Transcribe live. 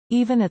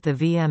Even at the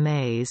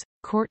VMAs,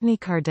 Kourtney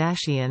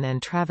Kardashian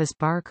and Travis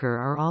Barker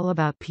are all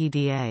about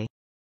PDA.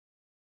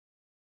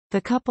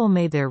 The couple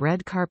made their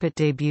red carpet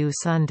debut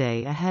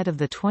Sunday ahead of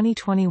the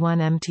 2021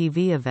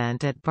 MTV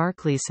event at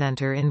Barclays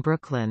Center in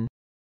Brooklyn.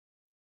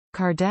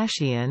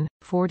 Kardashian,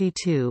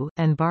 42,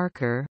 and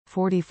Barker,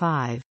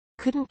 45,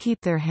 couldn't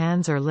keep their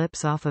hands or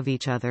lips off of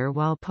each other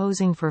while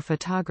posing for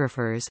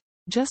photographers,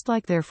 just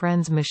like their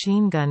friends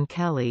Machine Gun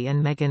Kelly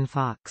and Megan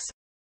Fox.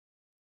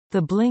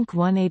 The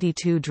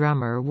Blink-182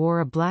 drummer wore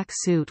a black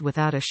suit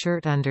without a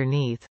shirt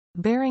underneath,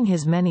 bearing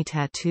his many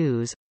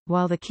tattoos,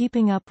 while the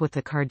Keeping Up with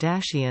the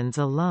Kardashians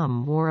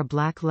alum wore a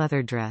black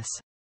leather dress.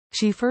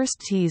 She first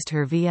teased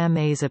her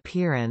VMAs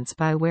appearance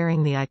by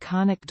wearing the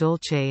iconic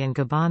Dolce &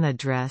 Gabbana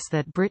dress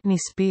that Britney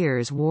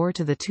Spears wore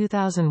to the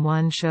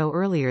 2001 show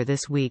earlier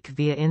this week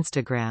via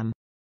Instagram.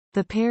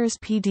 The pair's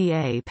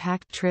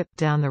PDA-packed trip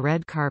down the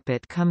red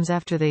carpet comes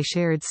after they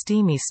shared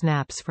steamy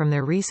snaps from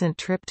their recent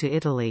trip to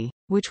Italy,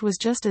 which was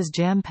just as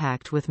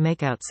jam-packed with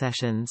makeout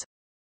sessions.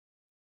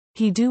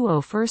 The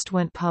duo first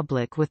went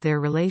public with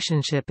their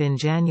relationship in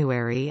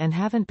January and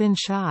haven't been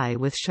shy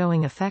with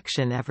showing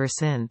affection ever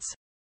since.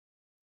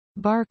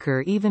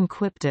 Barker even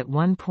quipped at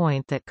one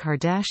point that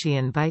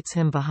Kardashian bites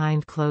him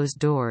behind closed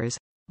doors,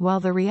 while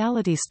the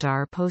reality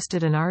star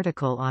posted an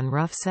article on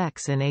rough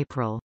sex in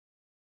April.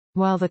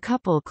 While the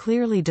couple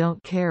clearly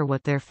don't care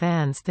what their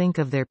fans think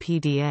of their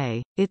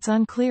PDA, it's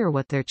unclear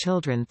what their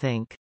children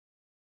think.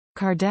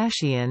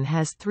 Kardashian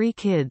has 3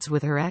 kids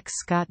with her ex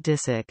Scott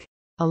Disick,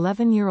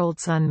 11-year-old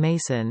son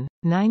Mason,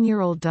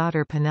 9-year-old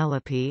daughter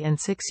Penelope and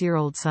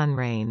 6-year-old son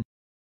Rain.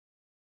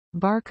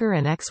 Barker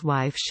and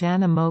ex-wife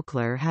Shanna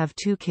Moakler have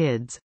 2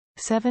 kids,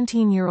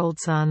 17-year-old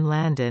son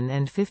Landon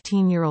and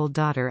 15-year-old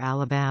daughter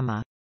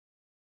Alabama.